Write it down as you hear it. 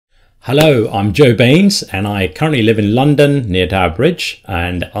Hello, I'm Joe Bains and I currently live in London near Tower Bridge,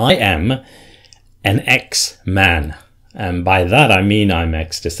 and I am an ex-man. And by that I mean I'm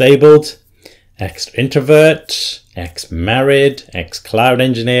ex-disabled, ex-introvert, ex-married, ex-cloud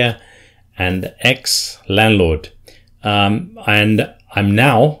engineer and ex-landlord. And I'm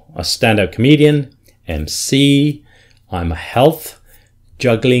now a stand-up comedian, MC, I'm a health,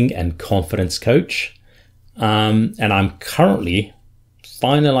 juggling and confidence coach. And I'm currently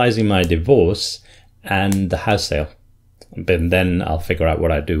finalizing my divorce and the house sale, but then I'll figure out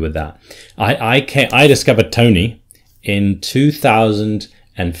what I do with that. I discovered Tony in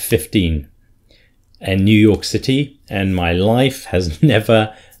 2015 in New York City, and my life has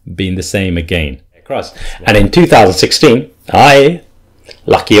never been the same again. And in 2016, I,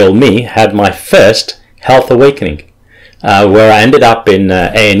 lucky old me, had my first health awakening, where I ended up in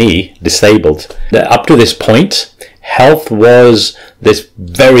A&E, disabled. Up to this point, health was this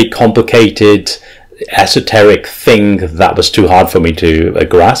very complicated, esoteric thing that was too hard for me to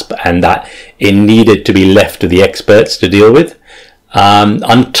grasp, and that it needed to be left to the experts to deal with,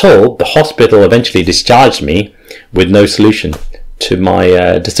 until the hospital eventually discharged me with no solution to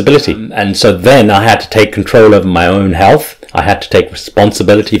my disability. And so then I had to take control of my own health. I had to take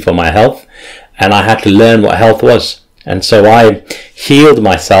responsibility for my health, and I had to learn what health was. And so I healed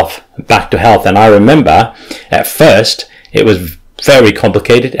myself back to health. And I remember at first it was very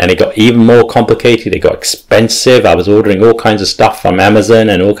complicated, and it got even more complicated. It got expensive. I was ordering all kinds of stuff from Amazon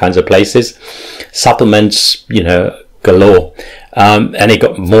and all kinds of places, supplements, galore. And it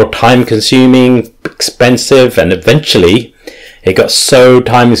got more time consuming, expensive, and eventually it got so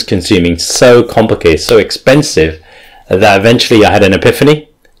time consuming, so complicated, so expensive that eventually I had an epiphany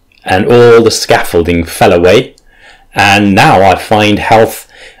and all the scaffolding fell away. And now I find health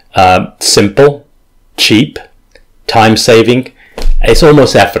simple, cheap, time-saving. It's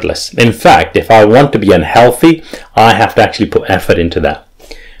almost effortless. In fact, if I want to be unhealthy, I have to actually put effort into that.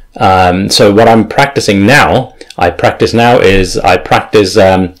 So what I'm practicing now, is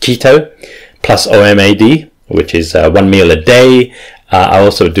keto plus OMAD, which is 1 meal a day. I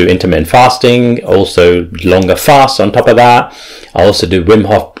also do intermittent fasting, also longer fasts on top of that. I also do Wim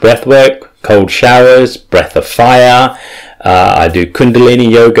Hof breathwork, cold showers, breath of fire. I do Kundalini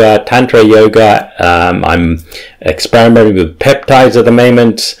yoga, Tantra yoga. I'm experimenting with peptides at the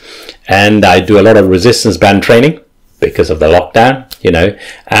moment, and I do a lot of resistance band training because of the lockdown,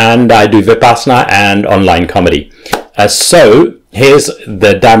 and I do Vipassana and online comedy. So here's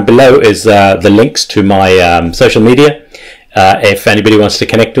down below is the links to my social media. If anybody wants to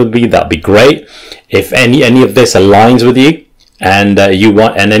connect with me, that'd be great. If any of this aligns with you, and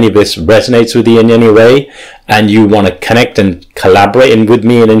any of this resonates with you in any way, and you want to connect and collaborate with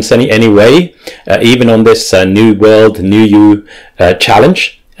me in any way, even on this new world, new you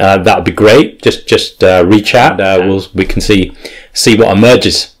challenge, that would be great. Just reach out. We can see what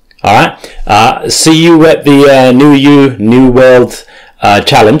emerges. All right. See you at the new you, new world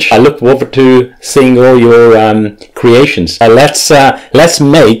challenge. I look forward to seeing all your creations. Let's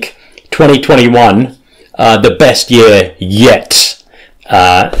make 2021 the best year yet.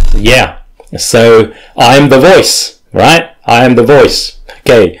 Yeah. So I am the voice, right? I am the voice.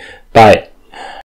 Okay. Bye.